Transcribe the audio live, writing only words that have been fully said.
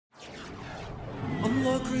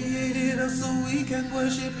we can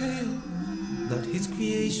worship Him. Not His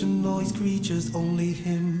creation nor His creatures, only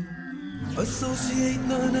Him. Associate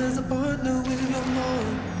none as a partner with your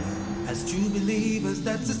Lord. As true believers,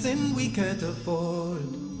 that's a sin we can't afford.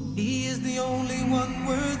 He is the only one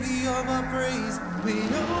worthy of our praise. We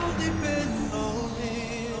all depend on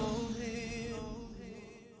Him.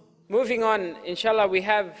 Moving on, inshallah, we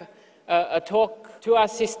have a talk to our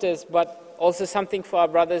sisters, but also something for our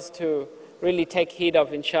brothers to really take heed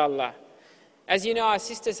of, inshallah. As you know, our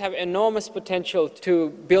sisters have enormous potential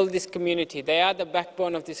to build this community. They are the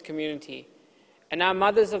backbone of this community. And our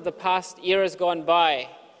mothers of the past eras gone by,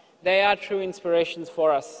 they are true inspirations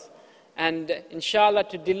for us. And inshallah,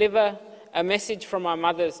 to deliver a message from our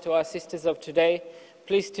mothers to our sisters of today,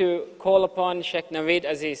 please to call upon Sheikh Navaid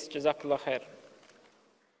Aziz. Jazakallah khair.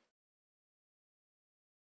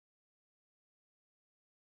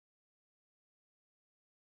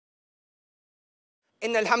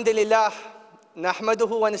 إن الحمد لله نحمده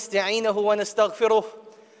ونستعينه ونستغفره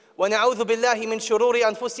ونعوذ بالله من شرور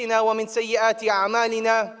أنفسنا ومن سيئات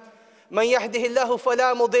أعمالنا من يهده الله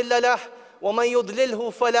فلا مضل له ومن يضلله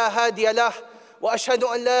فلا هادي له وأشهد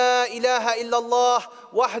أن لا إله إلا الله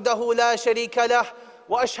وحده لا شريك له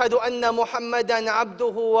وأشهد أن محمدًا عبده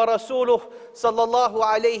ورسوله صلى الله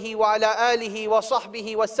عليه وعلى آله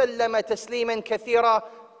وصحبه وسلم تسليمًا كثيرًا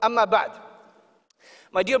أما بعد.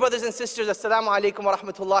 My dear brothers and sisters, assalamu alaikum wa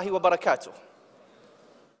rahmatullahi wa barakatuh.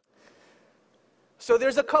 So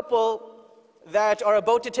there's a couple that are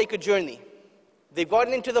about to take a journey. They've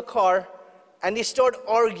gotten into the car and they start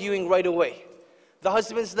arguing right away. The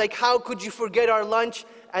husband's like, how could you forget our lunch?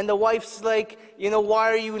 And the wife's like,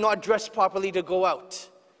 why are you not dressed properly to go out?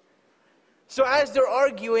 So as they're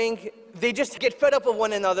arguing, they just get fed up of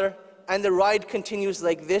one another, and the ride continues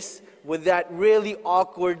like this with that really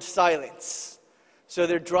awkward silence. So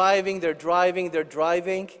they're driving, and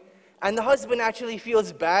the husband actually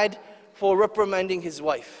feels bad for reprimanding his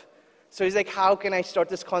wife. So he's like, how can I start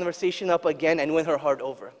this conversation up again and win her heart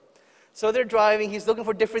over? So they're driving, he's looking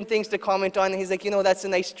for different things to comment on, and he's like, that's a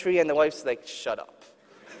nice tree, and the wife's like, shut up.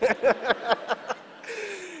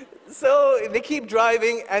 So they keep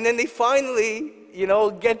driving, and then they finally,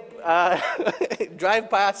 drive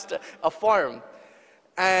past a farm.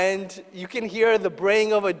 And you can hear the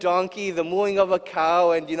braying of a donkey, the mooing of a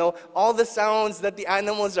cow, and all the sounds that the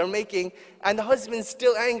animals are making. And the husband's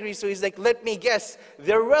still angry, so he's like, let me guess,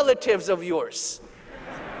 they're relatives of yours.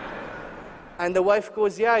 And the wife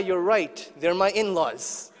goes, yeah, you're right, they're my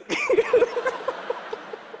in-laws.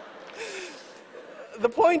 The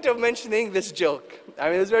point of mentioning this joke,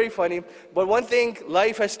 it was very funny, but one thing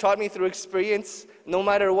life has taught me through experience, no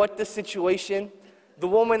matter what the situation, the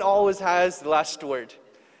woman always has the last word.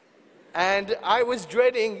 And I was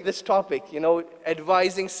dreading this topic,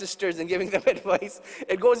 advising sisters and giving them advice.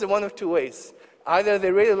 It goes in one of two ways. Either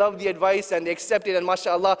they really love the advice and they accept it, and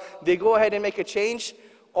mashallah, they go ahead and make a change,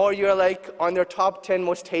 or you're like on their top 10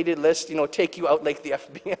 most hated list, take you out like the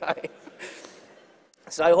FBI.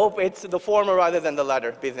 So I hope it's the former rather than the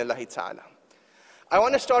latter, bi'idhnillahi ta'ala. I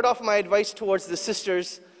want to start off my advice towards the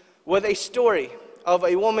sisters with a story of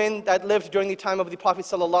a woman that lived during the time of the Prophet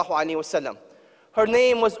sallallahu alaihi wasallam. Her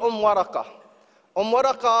name was Waraqah.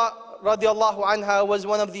 Waraqah radiallahu anha was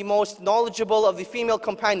one of the most knowledgeable of the female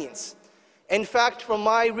companions. In fact, from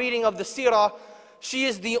my reading of the seerah, she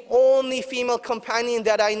is the only female companion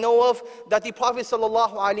that I know of that the Prophet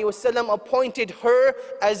sallallahu alaihi wasallam appointed her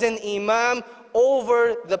as an imam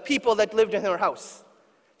over the people that lived in her house.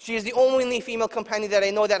 She is the only female companion that I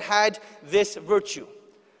know that had this virtue.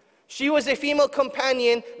 She was a female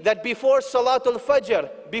companion that before Salatul Fajr,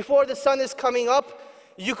 before the sun is coming up,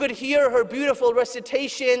 you could hear her beautiful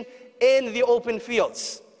recitation in the open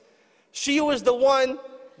fields. She was the one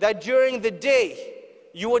that during the day,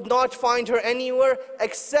 you would not find her anywhere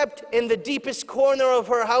except in the deepest corner of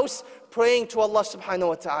her house praying to Allah subhanahu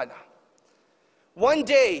wa ta'ala. One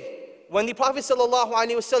day, when the Prophet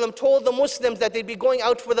ﷺ told the Muslims that they'd be going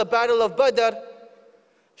out for the battle of Badr,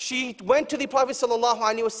 she went to the Prophet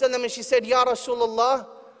ﷺ and she said, Ya Rasulullah,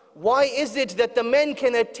 why is it that the men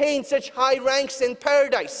can attain such high ranks in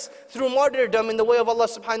paradise through martyrdom in the way of Allah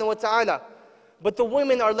subhanahu wa ta'ala, but the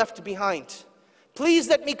women are left behind? Please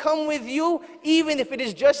let me come with you, even if it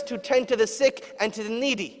is just to tend to the sick and to the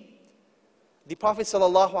needy. The Prophet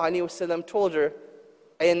ﷺ told her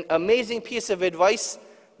an amazing piece of advice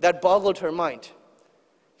that boggled her mind.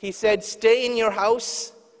 He said, stay in your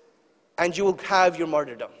house and you will have your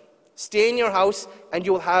martyrdom. Stay in your house and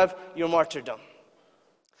you will have your martyrdom.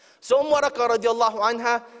 So Waraqah radiallahu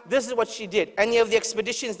anha, this is what she did. Any of the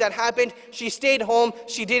expeditions that happened, she stayed home,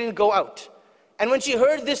 she didn't go out. And when she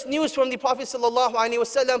heard this news from the Prophet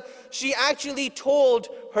ﷺ, she actually told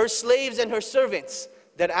her slaves and her servants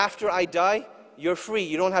that after I die, you're free.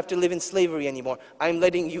 You don't have to live in slavery anymore. I'm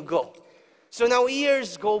letting you go. So now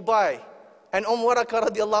years go by, and Waraqah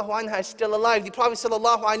radiallahu anha is still alive. The Prophet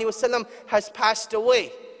ﷺ has passed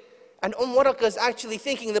away. And Waraqah is actually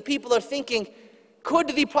thinking, the people are thinking, could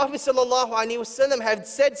the Prophet ﷺ have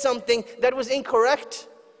said something that was incorrect?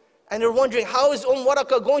 And they're wondering, how is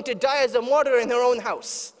Waraqah going to die as a martyr in her own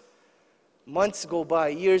house? Months go by,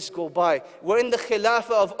 years go by. We're in the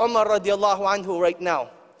Khilafah of Umar radiallahu anhu right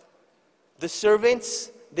now. The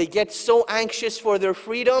servants, they get so anxious for their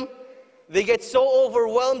freedom, they get so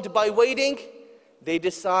overwhelmed by waiting, they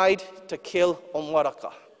decide to kill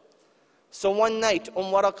Waraqah. So one night,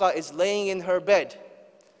 Waraqah is laying in her bed.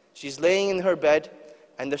 She's laying in her bed,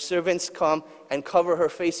 and the servants come and cover her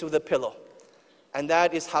face with a pillow. And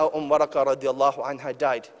that is how Waraqah radiallahu anha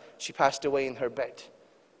died. She passed away in her bed.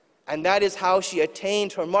 And that is how she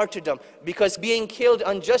attained her martyrdom, because being killed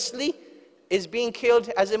unjustly is being killed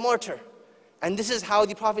as a martyr. And this is how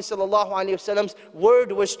the Prophet ﷺ's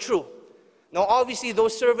word was true. Now obviously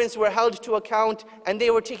those servants were held to account and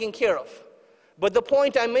they were taken care of. But the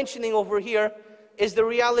point I'm mentioning over here is the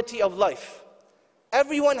reality of life.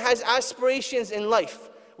 Everyone has aspirations in life.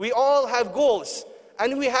 We all have goals,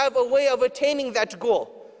 and we have a way of attaining that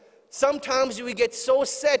goal. Sometimes we get so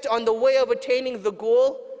set on the way of attaining the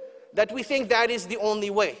goal that we think that is the only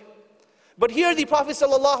way. But here the Prophet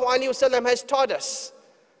ﷺ has taught us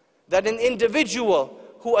that an individual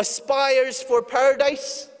who aspires for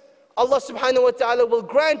paradise, Allah subhanahu wa ta'ala will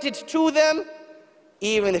grant it to them,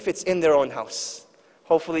 even if it's in their own house.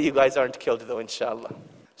 Hopefully you guys aren't killed though, inshallah.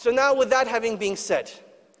 So now with that having been said,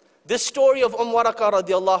 this story of Waraqah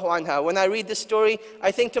radiallahu anha, when I read this story,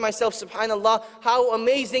 I think to myself, subhanallah, how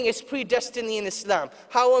amazing is predestiny in Islam.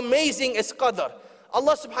 How amazing is qadr.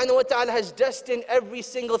 Allah subhanahu wa ta'ala has destined every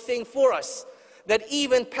single thing for us. That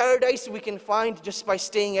even paradise we can find just by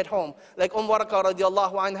staying at home. Like Waraqah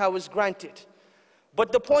radiallahu anha was granted.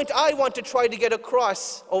 But the point I want to try to get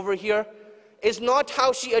across over here is not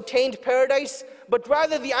how she attained paradise, but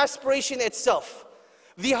rather the aspiration itself.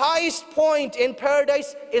 The highest point in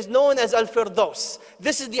paradise is known as Al-Firdaus.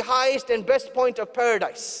 This is the highest and best point of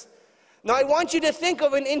paradise. Now I want you to think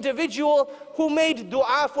of an individual who made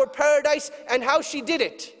dua for paradise and how she did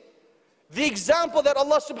it. The example that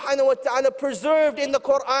Allah subhanahu wa ta'ala preserved in the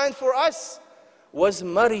Quran for us was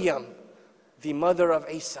Maryam, the mother of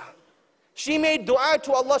Eesa. She made dua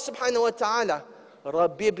to Allah subhanahu wa ta'ala,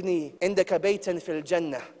 Rabbi ibni indaka baytan fil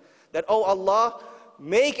jannah. That, oh Allah,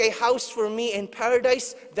 make a house for me in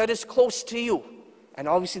paradise that is close to you. And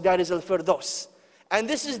obviously that is Al-Firdaus. And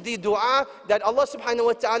this is the dua that Allah subhanahu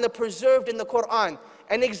wa ta'ala preserved in the Quran.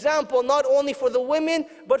 An example not only for the women,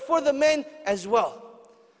 but for the men as well.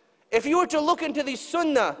 If you were to look into the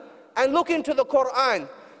Sunnah and look into the Quran,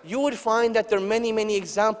 you would find that there are many, many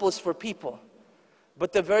examples for people.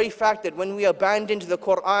 But the very fact that when we abandoned the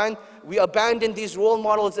Quran, we abandoned these role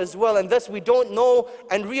models as well, and thus we don't know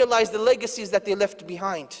and realize the legacies that they left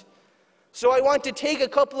behind. So I want to take a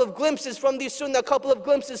couple of glimpses from the Sunnah, a couple of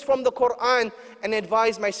glimpses from the Quran, and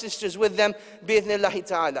advise my sisters with them, bi'idhnillahi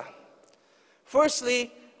ta'ala.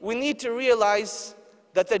 Firstly, we need to realize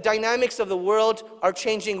that the dynamics of the world are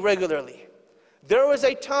changing regularly. There was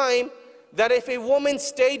a time that if a woman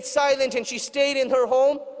stayed silent and she stayed in her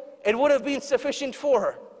home, it would have been sufficient for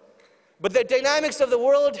her. But the dynamics of the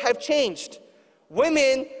world have changed.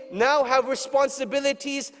 Women now have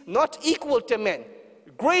responsibilities not equal to men,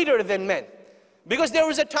 greater than men. Because there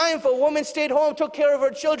was a time if a woman stayed home, took care of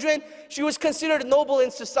her children, she was considered noble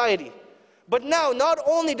in society. But now, not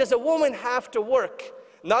only does a woman have to work,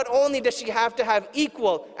 not only does she have to have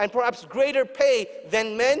equal and perhaps greater pay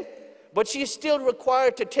than men, but she's still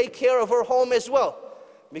required to take care of her home as well.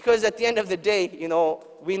 Because at the end of the day,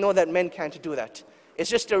 we know that men can't do that. It's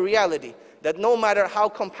just a reality that no matter how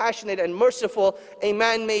compassionate and merciful a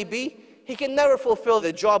man may be, he can never fulfill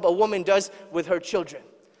the job a woman does with her children.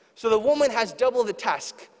 So the woman has double the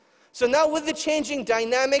task. So now with the changing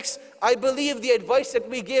dynamics, I believe the advice that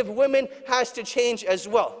we give women has to change as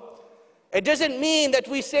well. It doesn't mean that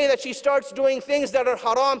we say that she starts doing things that are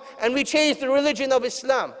haram and we change the religion of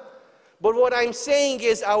Islam. But what I'm saying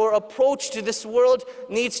is our approach to this world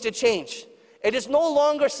needs to change. It is no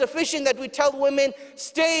longer sufficient that we tell women,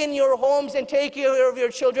 stay in your homes and take care of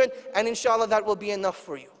your children, and inshallah that will be enough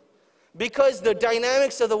for you. Because the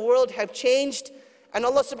dynamics of the world have changed, and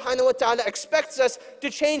Allah subhanahu wa ta'ala expects us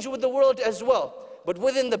to change with the world as well, but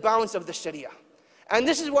within the bounds of the Sharia. And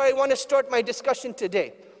this is where I want to start my discussion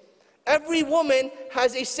today. Every woman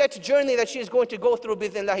has a set journey that she is going to go through,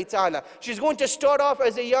 bi'idhnillahi ta'ala. She's going to start off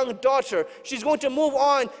as a young daughter. She's going to move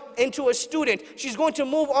on into a student. She's going to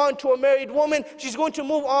move on to a married woman. She's going to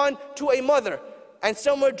move on to a mother. And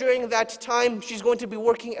somewhere during that time, she's going to be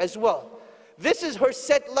working as well. This is her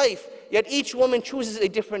set life, yet each woman chooses a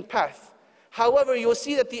different path. However, you'll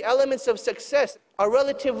see that the elements of success are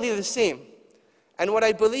relatively the same. And what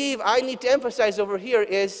I believe I need to emphasize over here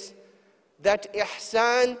is that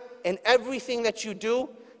ihsan in everything that you do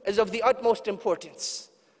is of the utmost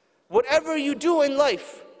importance. Whatever you do in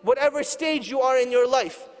life, whatever stage you are in your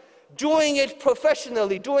life, doing it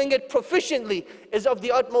professionally, doing it proficiently is of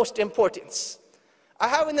the utmost importance. I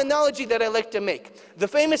have an analogy that I like to make. The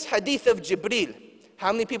famous hadith of Jibreel.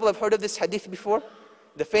 How many people have heard of this hadith before?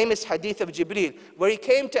 The famous hadith of Jibreel, where he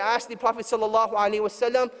came to ask the Prophet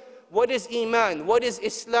ﷺ, what is Iman, what is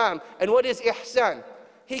Islam, and what is Ihsan?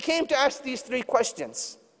 He came to ask these three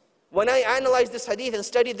questions. When I analyzed this hadith and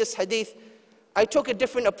studied this hadith, I took a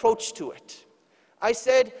different approach to it. I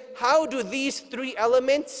said, how do these three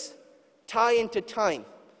elements tie into time?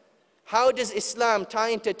 How does Islam tie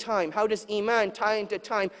into time? How does Iman tie into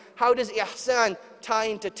time? How does Ihsan tie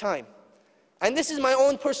into time? And this is my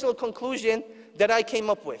own personal conclusion that I came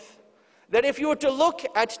up with. That if you were to look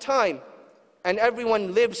at time, and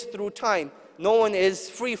everyone lives through time, no one is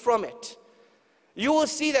free from it, you will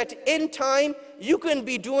see that in time, you can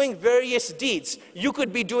be doing various deeds. You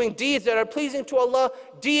could be doing deeds that are pleasing to Allah,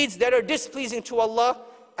 deeds that are displeasing to Allah,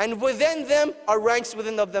 and within them are ranks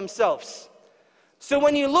within of themselves. So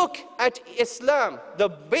when you look at Islam, the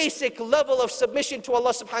basic level of submission to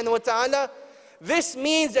Allah subhanahu wa ta'ala, this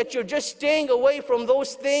means that you're just staying away from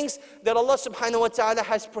those things that Allah subhanahu wa ta'ala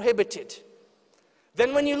has prohibited.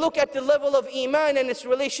 Then when you look at the level of Iman and its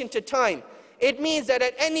relation to time, it means that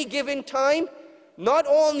at any given time, not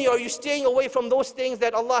only are you staying away from those things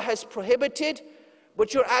that Allah has prohibited,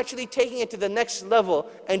 but you're actually taking it to the next level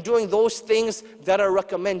and doing those things that are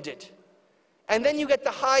recommended. And then you get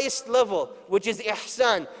the highest level, which is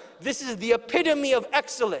ihsan. This is the epitome of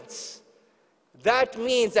excellence. That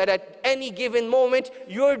means that at any given moment,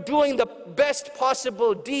 you're doing the best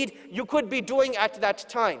possible deed you could be doing at that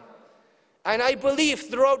time. And I believe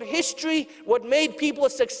throughout history, what made people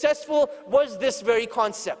successful was this very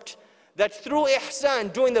concept. That through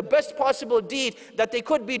ihsan, doing the best possible deed that they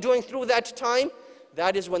could be doing through that time,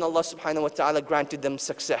 that is when Allah subhanahu wa ta'ala granted them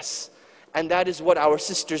success. And that is what our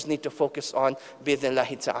sisters need to focus on,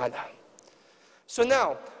 bi'idhnillahi ta'ala. So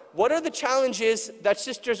now, what are the challenges that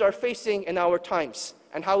sisters are facing in our times?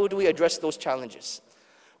 And how do we address those challenges?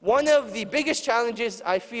 One of the biggest challenges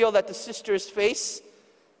I feel that the sisters face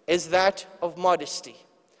is that of modesty.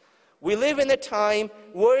 We live in a time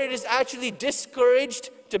where it is actually discouraged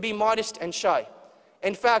to be modest and shy.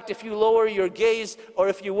 In fact, if you lower your gaze or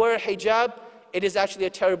if you wear hijab, it is actually a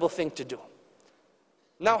terrible thing to do.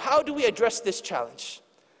 Now, how do we address this challenge?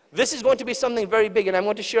 This is going to be something very big, and I'm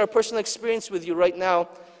going to share a personal experience with you right now,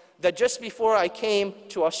 that just before I came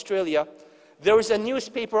to Australia, there was a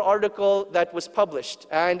newspaper article that was published,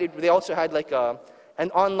 and they also had like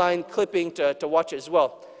an online clipping to watch as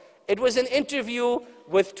well. It was an interview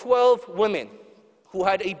with 12 women who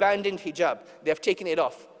had abandoned hijab. They have taken it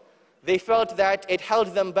off. They felt that it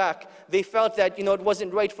held them back. They felt that, it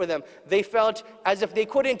wasn't right for them. They felt as if they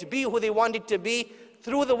couldn't be who they wanted to be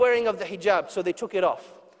through the wearing of the hijab, so they took it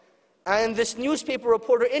off. And this newspaper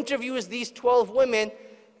reporter interviews these 12 women,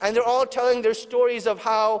 and they're all telling their stories of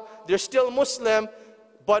how they're still Muslim,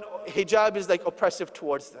 but hijab is like oppressive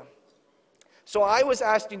towards them. So I was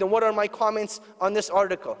asked, what are my comments on this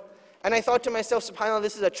article? And I thought to myself, subhanAllah,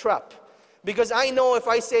 this is a trap. Because I know if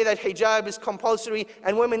I say that hijab is compulsory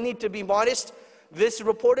and women need to be modest, this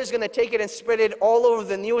reporter is going to take it and spread it all over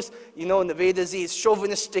the news. Navaid Aziz,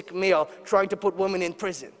 chauvinistic male, trying to put women in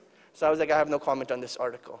prison. So I was like, I have no comment on this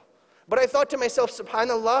article. But I thought to myself,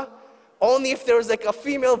 subhanAllah, only if there was like a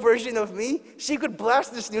female version of me, she could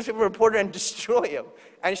blast this newspaper reporter and destroy him.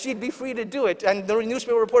 And she'd be free to do it. And the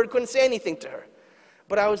newspaper reporter couldn't say anything to her.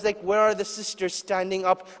 But I was like, where are the sisters standing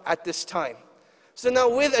up at this time? So now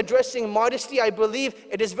with addressing modesty, I believe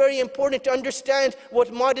it is very important to understand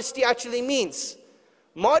what modesty actually means.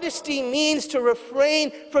 Modesty means to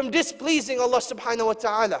refrain from displeasing Allah subhanahu wa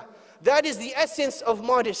ta'ala. That is the essence of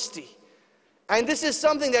modesty. And this is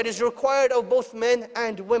something that is required of both men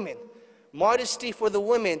and women. Modesty for the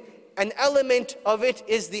women, an element of it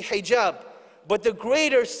is the hijab. But the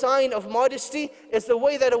greater sign of modesty is the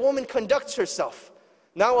way that a woman conducts herself.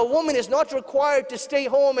 Now, a woman is not required to stay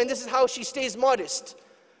home and this is how she stays modest.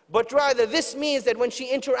 But rather, this means that when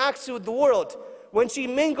she interacts with the world, when she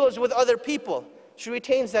mingles with other people, she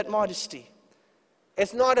retains that modesty.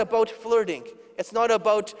 It's not about flirting. It's not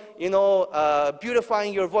about,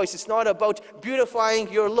 beautifying your voice. It's not about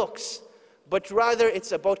beautifying your looks. But rather,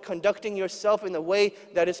 it's about conducting yourself in a way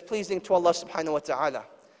that is pleasing to Allah subhanahu wa ta'ala.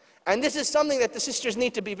 And this is something that the sisters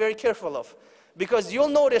need to be very careful of. Because you'll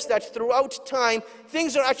notice that throughout time,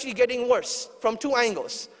 things are actually getting worse from two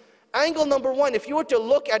angles. Angle number one, if you were to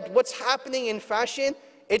look at what's happening in fashion,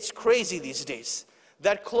 it's crazy these days.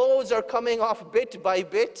 That clothes are coming off bit by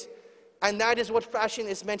bit, and that is what fashion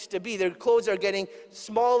is meant to be. Their clothes are getting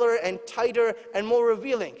smaller and tighter and more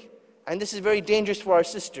revealing. And this is very dangerous for our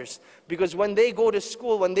sisters, because when they go to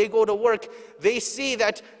school, when they go to work, they see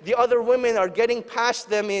that the other women are getting past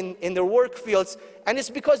them in their work fields, and it's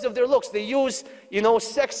because of their looks. They use,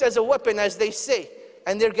 sex as a weapon, as they say,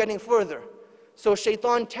 and they're getting further. So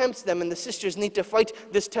shaitan tempts them, and the sisters need to fight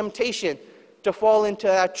this temptation to fall into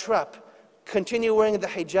that trap. Continue wearing the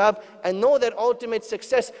hijab, and know that ultimate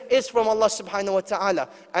success is from Allah subhanahu wa ta'ala.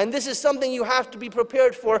 And this is something you have to be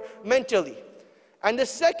prepared for mentally. And the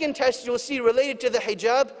second test you'll see related to the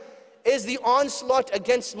hijab is the onslaught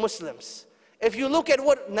against Muslims. If you look at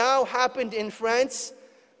what now happened in France,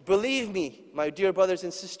 believe me, my dear brothers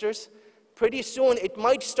and sisters, pretty soon it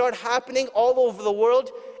might start happening all over the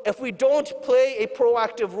world if we don't play a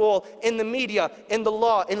proactive role in the media, in the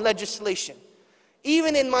law, in legislation.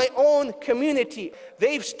 Even in my own community,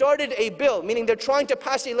 they've started a bill, meaning they're trying to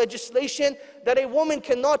pass a legislation that a woman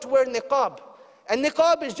cannot wear niqab. And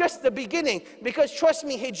niqab is just the beginning, because trust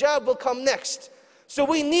me, hijab will come next. So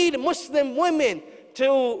we need Muslim women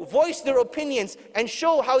to voice their opinions and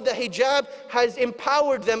show how the hijab has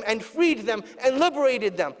empowered them and freed them and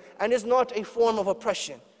liberated them, and is not a form of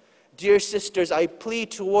oppression. Dear sisters, I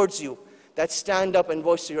plead towards you that stand up and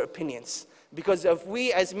voice your opinions. Because if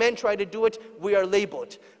we as men try to do it, we are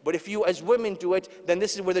labeled. But if you as women do it, then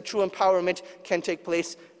this is where the true empowerment can take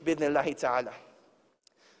place, bidhnillahi ta'ala.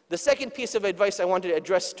 The second piece of advice I wanted to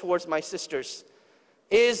address towards my sisters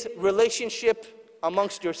is relationship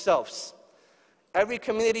amongst yourselves. Every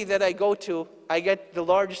community that I go to, I get the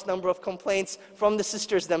largest number of complaints from the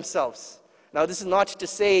sisters themselves. Now, this is not to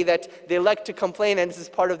say that they like to complain and this is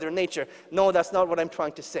part of their nature. No, that's not what I'm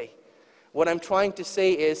trying to say. What I'm trying to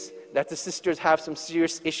say is that the sisters have some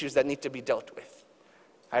serious issues that need to be dealt with.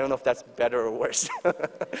 I don't know if that's better or worse.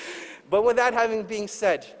 But with that having been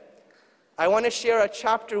said, I want to share a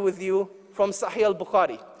chapter with you from Sahih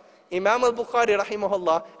al-Bukhari. Imam al-Bukhari,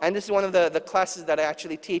 rahimahullah, and this is one of the classes that I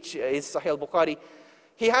actually teach, is Sahih al-Bukhari.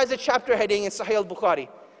 He has a chapter heading in Sahih al-Bukhari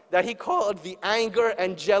that he called the anger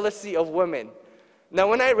and jealousy of women. Now,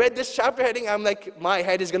 when I read this chapter heading, I'm like, my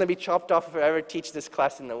head is going to be chopped off if I ever teach this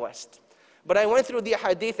class in the West. But I went through the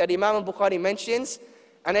hadith that Imam al-Bukhari mentions,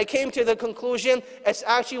 and I came to the conclusion it's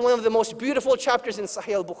actually one of the most beautiful chapters in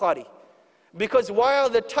Sahih al-Bukhari. Because while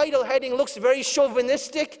the title heading looks very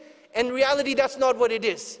chauvinistic, in reality that's not what it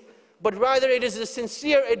is. But rather it is a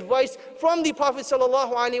sincere advice from the Prophet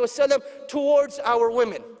ﷺ towards our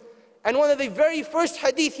women. And one of the very first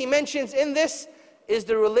hadith he mentions in this is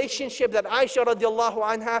the relationship that Aisha radiallahu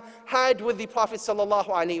anha had with the Prophet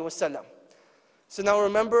ﷺ. So now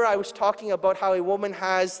remember, I was talking about how a woman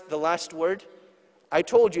has the last word. I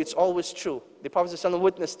told you it's always true. The Prophet ﷺ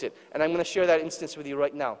witnessed it, and I'm going to share that instance with you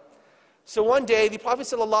right now. So one day, the Prophet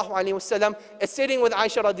ﷺ is sitting with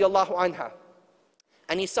Aisha radiallahu anha,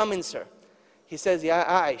 and he summons her. He says, Ya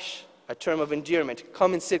Aish, a term of endearment,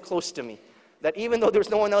 come and sit close to me. That even though there's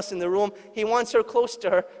no one else in the room, he wants her close to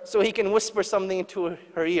her so he can whisper something into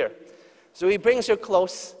her ear. So he brings her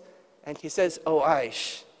close, and he says, Oh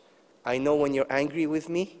Aish, I know when you're angry with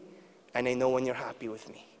me, and I know when you're happy with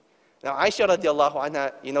me. Now Aisha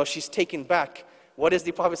radiallahu anha, she's taken back. What is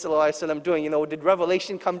the Prophet ﷺ doing? Did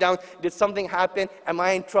revelation come down? Did something happen? Am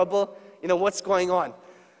I in trouble? What's going on?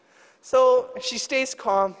 So she stays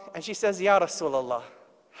calm, and she says, Ya Rasulullah,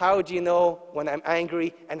 how do you know when I'm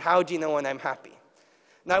angry, and how do you know when I'm happy?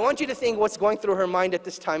 Now I want you to think what's going through her mind at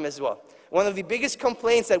this time as well. One of the biggest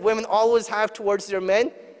complaints that women always have towards their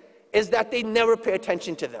men is that they never pay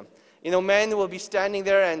attention to them. Men will be standing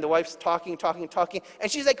there, and the wife's talking,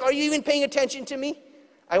 and she's like, are you even paying attention to me?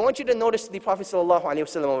 I want you to notice the Prophet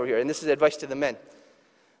ﷺ over here, and this is advice to the men.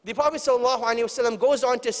 The Prophet ﷺ goes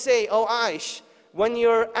on to say, Oh Aish, when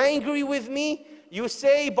you're angry with me, you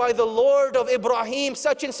say, by the Lord of Ibrahim,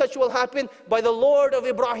 such and such will happen. By the Lord of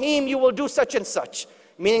Ibrahim, you will do such and such.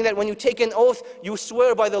 Meaning that when you take an oath, you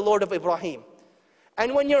swear by the Lord of Ibrahim.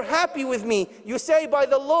 And when you're happy with me, you say, by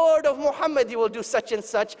the Lord of Muhammad, you will do such and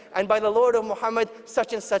such. And by the Lord of Muhammad,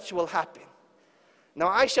 such and such will happen. Now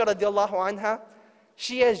Aisha radiallahu anha,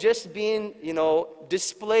 she has just been,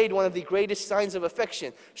 displayed one of the greatest signs of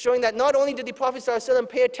affection, showing that not only did the Prophet ﷺ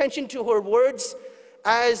pay attention to her words,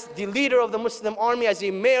 as the leader of the Muslim army, as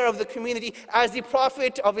a mayor of the community, as the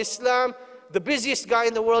prophet of Islam, the busiest guy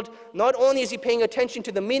in the world. Not only is he paying attention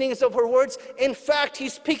to the meanings of her words, in fact,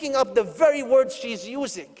 he's picking up the very words she's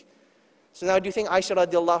using. So now do you think Aisha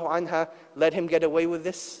radiallahu anha let him get away with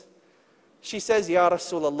this? She says, Ya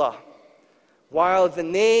Rasulullah, while the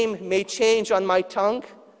name may change on my tongue,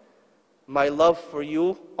 my love for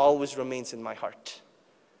you always remains in my heart.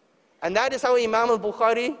 And that is how Imam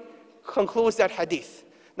al-Bukhari concludes that hadith.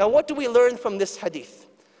 Now what do we learn from this hadith?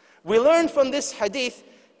 We learn from this hadith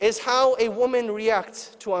is how a woman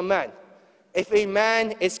reacts to a man. If a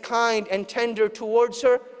man is kind and tender towards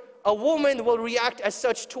her, a woman will react as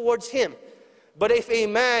such towards him. But if a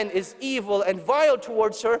man is evil and vile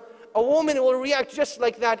towards her, a woman will react just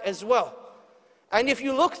like that as well. And if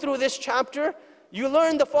you look through this chapter, you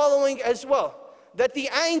learn the following as well, that the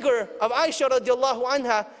anger of Aisha radiallahu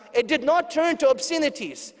anha, it did not turn to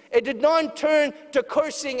obscenities. It did not turn to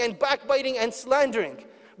cursing and backbiting and slandering.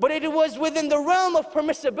 But it was within the realm of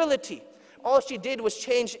permissibility. All she did was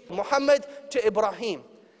change Muhammad to Ibrahim.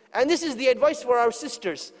 And this is the advice for our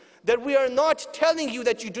sisters, that we are not telling you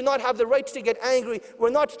that you do not have the right to get angry. We're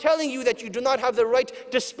not telling you that you do not have the right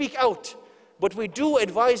to speak out. But we do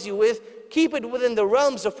advise you with, keep it within the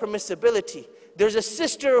realms of permissibility. There's a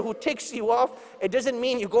sister who ticks you off. It doesn't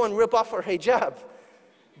mean you go and rip off her hijab.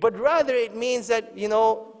 But rather it means that,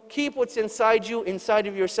 keep what's inside you, inside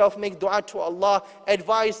of yourself. Make dua to Allah.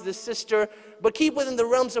 Advise the sister. But keep within the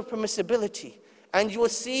realms of permissibility. And you will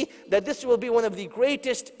see that this will be one of the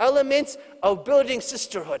greatest elements of building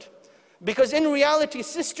sisterhood. Because in reality,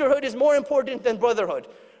 sisterhood is more important than brotherhood.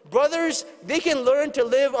 Brothers, they can learn to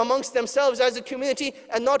live amongst themselves as a community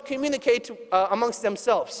and not communicate amongst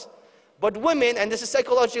themselves. But women, and this is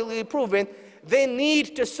psychologically proven, they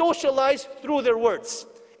need to socialize through their words.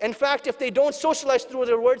 In fact, if they don't socialize through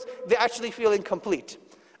their words, they actually feel incomplete.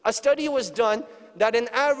 A study was done that an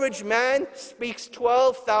average man speaks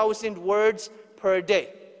 12,000 words per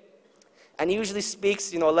day. And he usually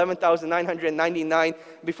speaks, 11,999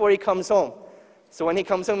 before he comes home. So when he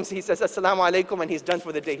comes home, he says, Assalamu alaikum, and he's done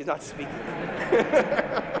for the day. He's not speaking.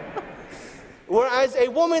 Whereas a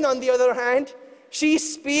woman, on the other hand, she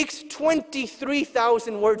speaks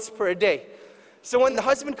 23,000 words per day. So when the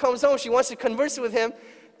husband comes home, she wants to converse with him,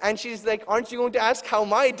 and she's like, aren't you going to ask how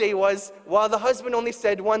my day was? While the husband only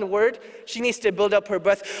said one word, she needs to build up her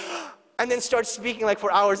breath, and then start speaking like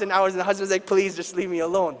for hours and hours, and the husband's like, please just leave me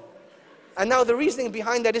alone. And now the reasoning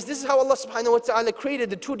behind that is, this is how Allah subhanahu wa ta'ala created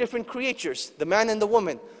the two different creatures, the man and the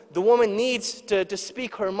woman. The woman needs to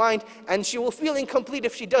speak her mind, and she will feel incomplete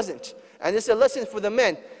if she doesn't. And this is a lesson for the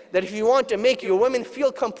men, that if you want to make your women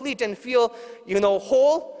feel complete and feel,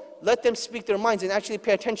 whole, let them speak their minds and actually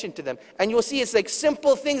pay attention to them. And you'll see it's like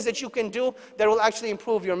simple things that you can do that will actually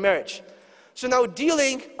improve your marriage. So now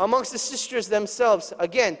dealing amongst the sisters themselves,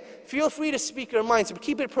 again, feel free to speak your minds, but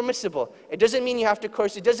keep it permissible. It doesn't mean you have to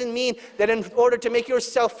curse. It doesn't mean that in order to make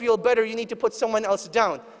yourself feel better, you need to put someone else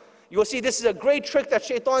down. You'll see this is a great trick that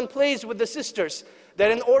shaitan plays with the sisters,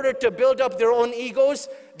 that in order to build up their own egos,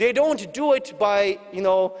 they don't do it by,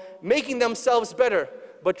 making themselves better,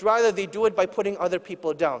 but rather they do it by putting other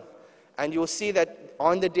people down. And you'll see that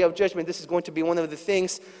on the Day of Judgment, this is going to be one of the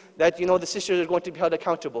things that, the sisters are going to be held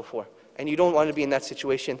accountable for. And you don't want to be in that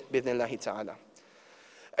situation, bi'idhnillahi ta'ala.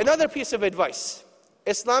 Another piece of advice,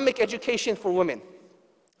 Islamic education for women.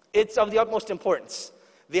 It's of the utmost importance.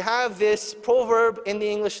 They have this proverb in the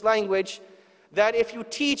English language that if you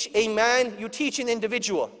teach a man, you teach an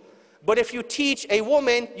individual. But if you teach a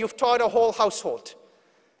woman, you've taught a whole household.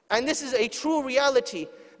 And this is a true reality,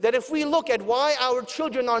 that if we look at why our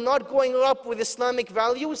children are not growing up with Islamic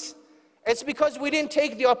values, it's because we didn't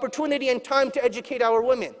take the opportunity and time to educate our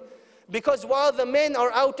women. Because while the men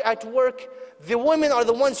are out at work, the women are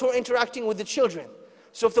the ones who are interacting with the children.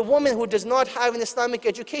 So if the woman who does not have an Islamic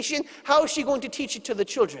education, how is she going to teach it to the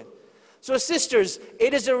children? So sisters,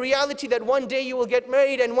 it is a reality that one day you will get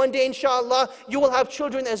married, and one day, inshallah, you will have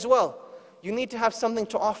children as well. You need to have something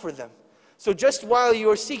to offer them. So just while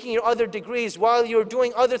you're seeking your other degrees, while you're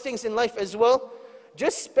doing other things in life as well,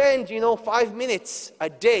 just spend, 5 minutes a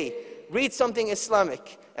day, read something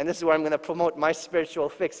Islamic. And this is where I'm going to promote my spiritual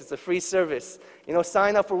fix. It's a free service.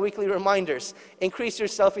 Sign up for weekly reminders. Increase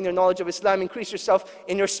yourself in your knowledge of Islam. Increase yourself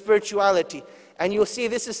in your spirituality. And you'll see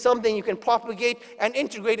this is something you can propagate and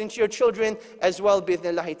integrate into your children as well,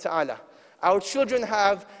 bi'idhnillahi ta'ala. Our children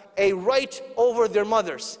have a right over their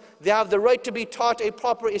mothers. They have the right to be taught a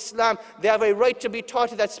proper Islam. They have a right to be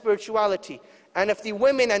taught that spirituality. And if the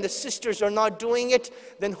women and the sisters are not doing it,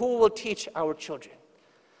 then who will teach our children?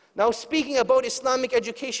 Now, speaking about Islamic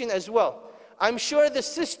education as well, I'm sure the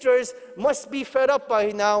sisters must be fed up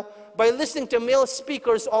by now by listening to male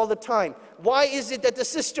speakers all the time. Why is it that the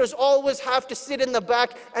sisters always have to sit in the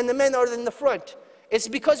back and the men are in the front? It's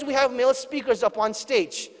because we have male speakers up on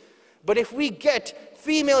stage. But if we get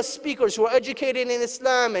female speakers who are educated in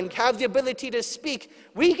Islam and have the ability to speak,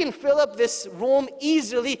 we can fill up this room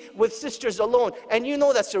easily with sisters alone. And you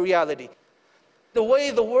know that's the reality. The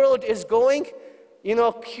way the world is going,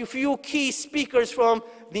 a few key speakers from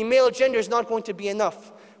the male gender is not going to be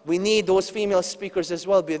enough. We need those female speakers as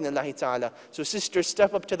well, bi'idhnillahi ta'ala. So sisters,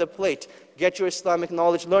 step up to the plate, get your Islamic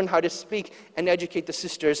knowledge, learn how to speak, and educate the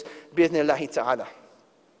sisters, bi'idhnillahi ta'ala.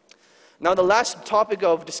 Now the last topic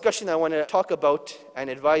of discussion I want to talk about and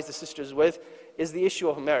advise the sisters with is the issue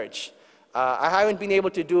of marriage. I haven't been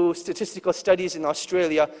able to do statistical studies in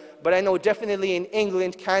Australia, but I know definitely in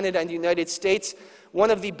England, Canada, and the United States, one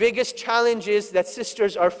of the biggest challenges that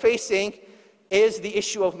sisters are facing is the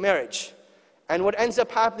issue of marriage. And what ends up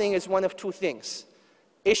happening is one of two things.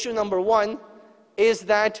 Issue number one is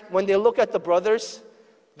that when they look at the brothers,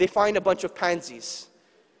 they find a bunch of pansies.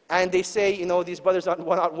 And they say, these brothers are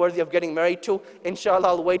not worthy of getting married to. Inshallah,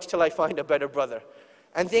 I'll wait till I find a better brother.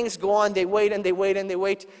 And things go on, they wait and they wait and they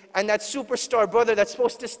wait. And that superstar brother that's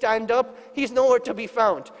supposed to stand up, he's nowhere to be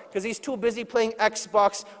found because he's too busy playing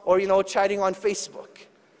Xbox or, chatting on Facebook.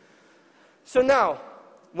 So now,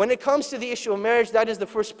 when it comes to the issue of marriage, that is the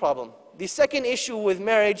first problem. The second issue with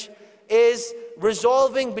marriage is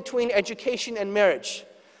resolving between education and marriage.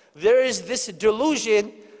 There is this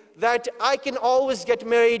delusion that I can always get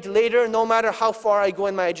married later no matter how far I go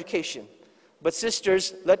in my education. But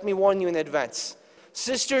sisters, let me warn you in advance.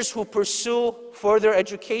 Sisters who pursue further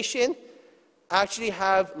education actually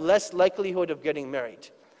have less likelihood of getting married.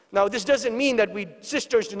 Now this doesn't mean that we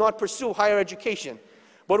sisters do not pursue higher education.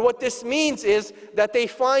 But what this means is that they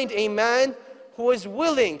find a man who is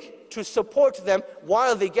willing to support them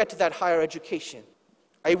while they get to that higher education.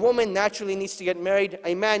 A woman naturally needs to get married.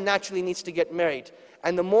 A man naturally needs to get married.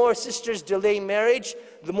 And the more sisters delay marriage,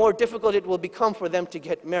 the more difficult it will become for them to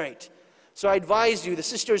get married. So I advise you, the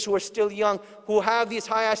sisters who are still young, who have these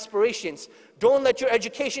high aspirations, don't let your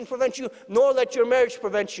education prevent you, nor let your marriage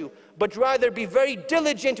prevent you. But rather be very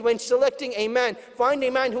diligent when selecting a man. Find a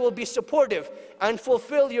man who will be supportive and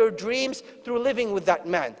fulfill your dreams through living with that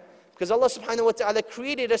man. Because Allah subhanahu wa ta'ala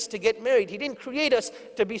created us to get married. He didn't create us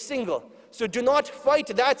to be single. So do not fight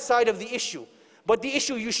that side of the issue. But the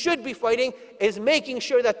issue you should be fighting is making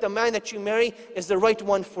sure that the man that you marry is the right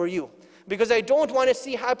one for you. Because I don't want to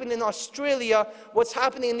see happen in Australia what's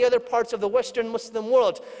happening in the other parts of the Western Muslim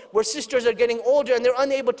world, where sisters are getting older and they're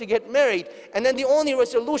unable to get married. And then the only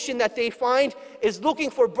resolution that they find is looking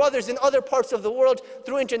for brothers in other parts of the world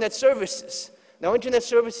through internet services. Now internet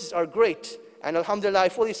services are great. And alhamdulillah, I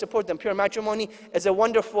fully support them. Pure matrimony is a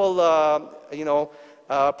wonderful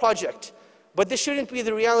project. But this shouldn't be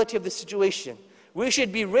the reality of the situation. We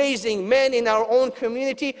should be raising men in our own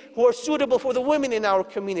community who are suitable for the women in our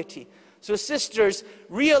community. So sisters,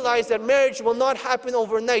 realize that marriage will not happen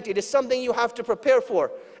overnight. It is something you have to prepare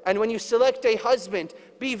for. And when you select a husband,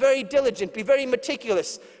 be very diligent, be very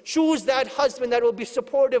meticulous. Choose that husband that will be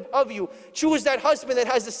supportive of you. Choose that husband that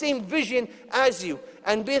has the same vision as you.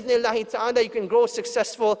 And bi'idhnillahi ta'ala, you can grow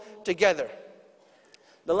successful together.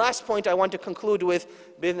 The last point I want to conclude with,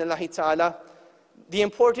 bi'idhnillahi ta'ala, the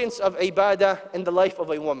importance of ibadah in the life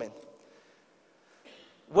of a woman.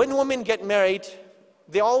 When women get married,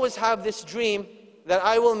 they always have this dream that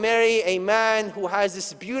I will marry a man who has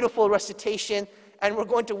this beautiful recitation, and we're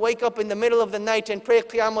going to wake up in the middle of the night and pray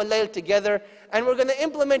Qiyamul Layl together, and we're going to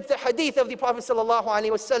implement the hadith of the Prophet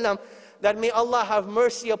ﷺ that may Allah have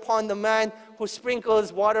mercy upon the man who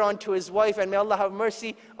sprinkles water onto his wife, and may Allah have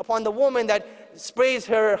mercy upon the woman that sprays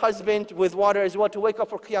her husband with water as well to wake up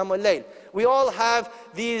for Qiyamul Layl. We all have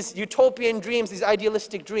these utopian dreams, these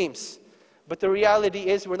idealistic dreams. But the reality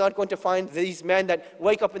is we're not going to find these men that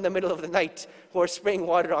wake up in the middle of the night who are spraying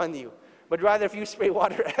water on you. But rather if you spray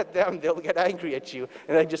water at them, they'll get angry at you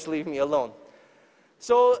and then just leave me alone.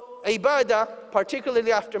 So ibadah,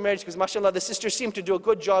 particularly after marriage, because mashallah the sisters seem to do a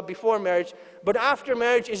good job before marriage, but after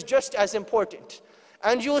marriage is just as important.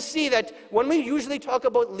 And you'll see that when we usually talk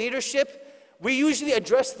about leadership, we usually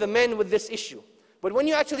address the men with this issue. But when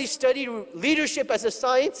you actually study leadership as a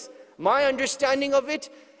science, my understanding of it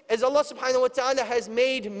is Allah subhanahu wa ta'ala has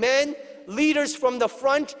made men leaders from the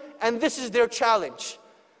front, and this is their challenge.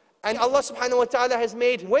 And Allah subhanahu wa ta'ala has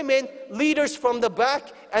made women leaders from the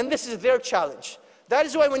back, and this is their challenge. That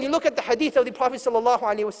is why when you look at the hadith of the Prophet sallallahu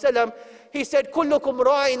alaihi wasallam, he said, "Kullukum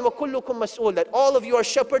ra'in wa kullukum mas'ul," that all of you are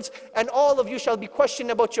shepherds and all of you shall be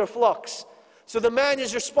questioned about your flocks. So the man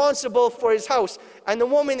is responsible for his house, and the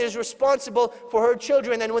woman is responsible for her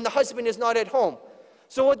children and when the husband is not at home.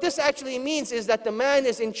 So what this actually means is that the man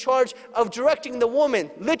is in charge of directing the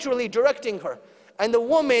woman, literally directing her. And the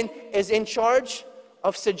woman is in charge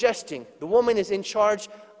of suggesting. The woman is in charge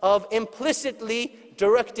of implicitly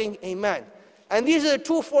directing a man. And these are the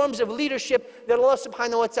two forms of leadership that Allah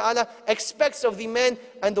subhanahu wa ta'ala expects of the man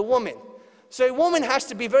and the woman. So a woman has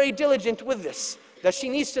to be very diligent with this, that she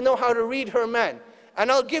needs to know how to read her man.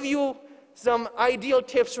 And I'll give you some ideal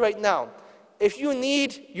tips right now. If you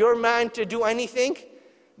need your man to do anything,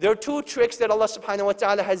 there are two tricks that Allah subhanahu wa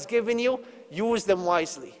ta'ala has given you. Use them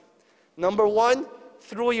wisely. Number one,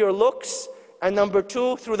 through your looks, and number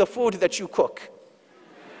two, through the food that you cook.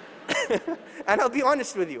 And I'll be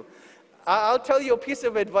honest with you. I'll tell you a piece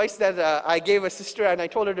of advice that I gave a sister, and I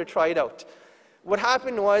told her to try it out. What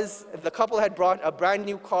happened was the couple had brought a brand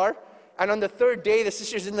new car, and on the third day, the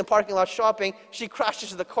sister's in the parking lot shopping. She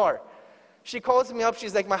crashes the car. She calls me up.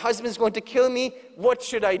 She's like, my husband's going to kill me. What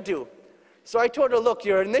should I do? So I told her, look,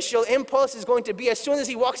 your initial impulse is going to be, as soon as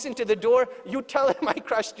he walks into the door, you tell him I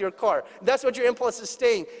crashed your car. That's what your impulse is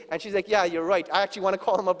saying. And she's like, yeah, you're right. I actually want to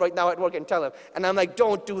call him up right now at work and tell him. And I'm like,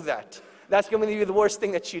 don't do that. That's going to be the worst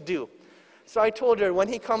thing that you do. So I told her, when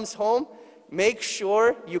he comes home, make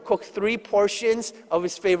sure you cook 3 portions of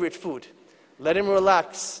his favorite food. Let him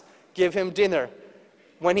relax. Give him dinner.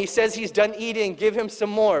 When he says he's done eating, give him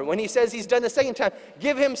some more. When he says he's done the second time,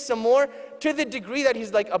 give him some more, to the degree that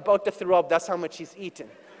he's like about to throw up. That's how much he's eaten.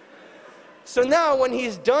 So now when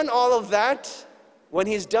he's done all of that,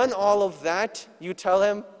 you tell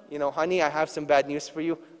him, you know, honey, I have some bad news for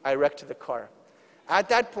you. I wrecked the car. At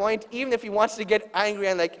that point, even if he wants to get angry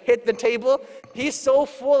and like hit the table, he's so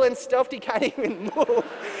full and stuffed he can't even move.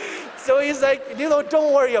 So he's like, you know,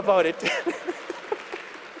 don't worry about it.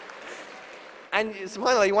 And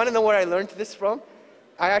subhanAllah, you want to know where I learned this from?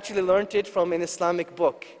 I actually learned it from an Islamic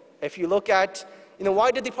book. If you look at, you know,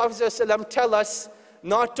 why did the Prophet ﷺ tell us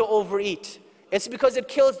not to overeat? It's because it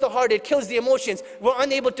kills the heart, it kills the emotions. We're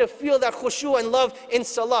unable to feel that khushu and love in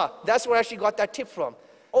salah. That's where I actually got that tip from.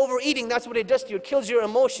 Overeating, that's what it does to you. It kills your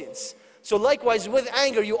emotions. So likewise, with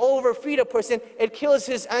anger, you overfeed a person, it kills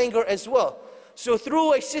his anger as well. So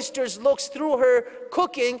through a sister's looks, through her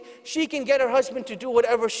cooking, she can get her husband to do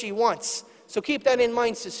whatever she wants. So keep that in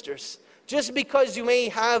mind, sisters. Just because you may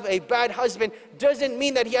have a bad husband doesn't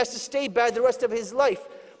mean that he has to stay bad the rest of his life.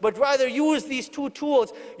 But rather use these two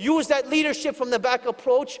tools. Use that leadership from the back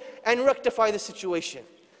approach and rectify the situation.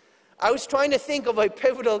 I was trying to think of a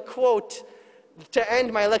pivotal quote to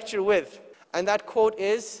end my lecture with. And that quote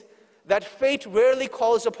is that fate rarely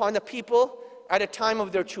calls upon the people at a time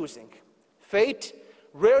of their choosing. Fate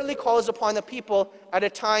rarely calls upon the people at a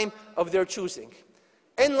time of their choosing.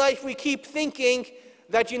 In life, we keep thinking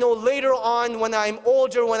that, you know, later on, when I'm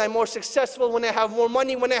older, when I'm more successful, when I have more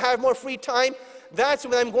money, when I have more free time, that's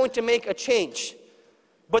when I'm going to make a change.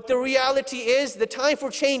 But the reality is, the time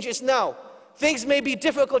for change is now. Things may be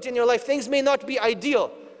difficult in your life, things may not be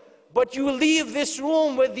ideal, but you leave this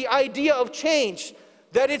room with the idea of change,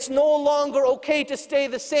 that it's no longer okay to stay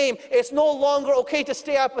the same, it's no longer okay to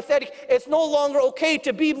stay apathetic, it's no longer okay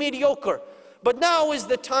to be mediocre. But now is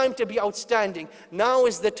the time to be outstanding. Now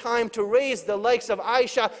is the time to raise the likes of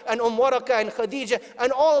Aisha and Waraka and Khadija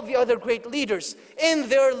and all of the other great leaders. In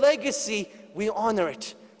their legacy, we honor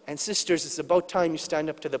it. And sisters, it's about time you stand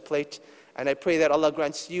up to the plate. And I pray that Allah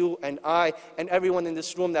grants you and I and everyone in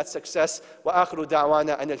this room that success. Wa akhiru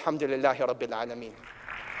da'wana and alhamdulillahi rabbil alameen.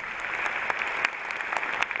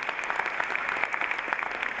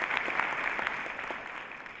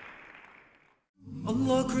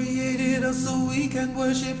 Allah created us so we can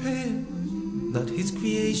worship Him. Not His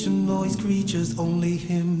creation nor His creatures, only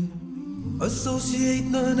Him. Associate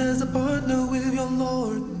none as a partner with your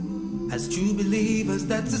Lord. As true believers,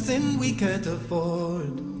 that's a sin we can't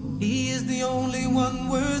afford. He is the only one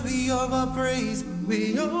worthy of our praise.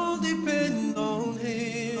 We all depend on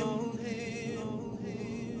Him.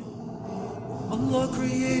 Allah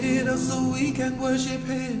created us so we can worship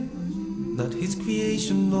Him. Not His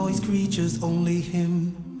creation nor His creatures, only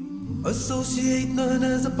Him. Associate none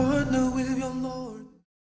as a partner with your Lord.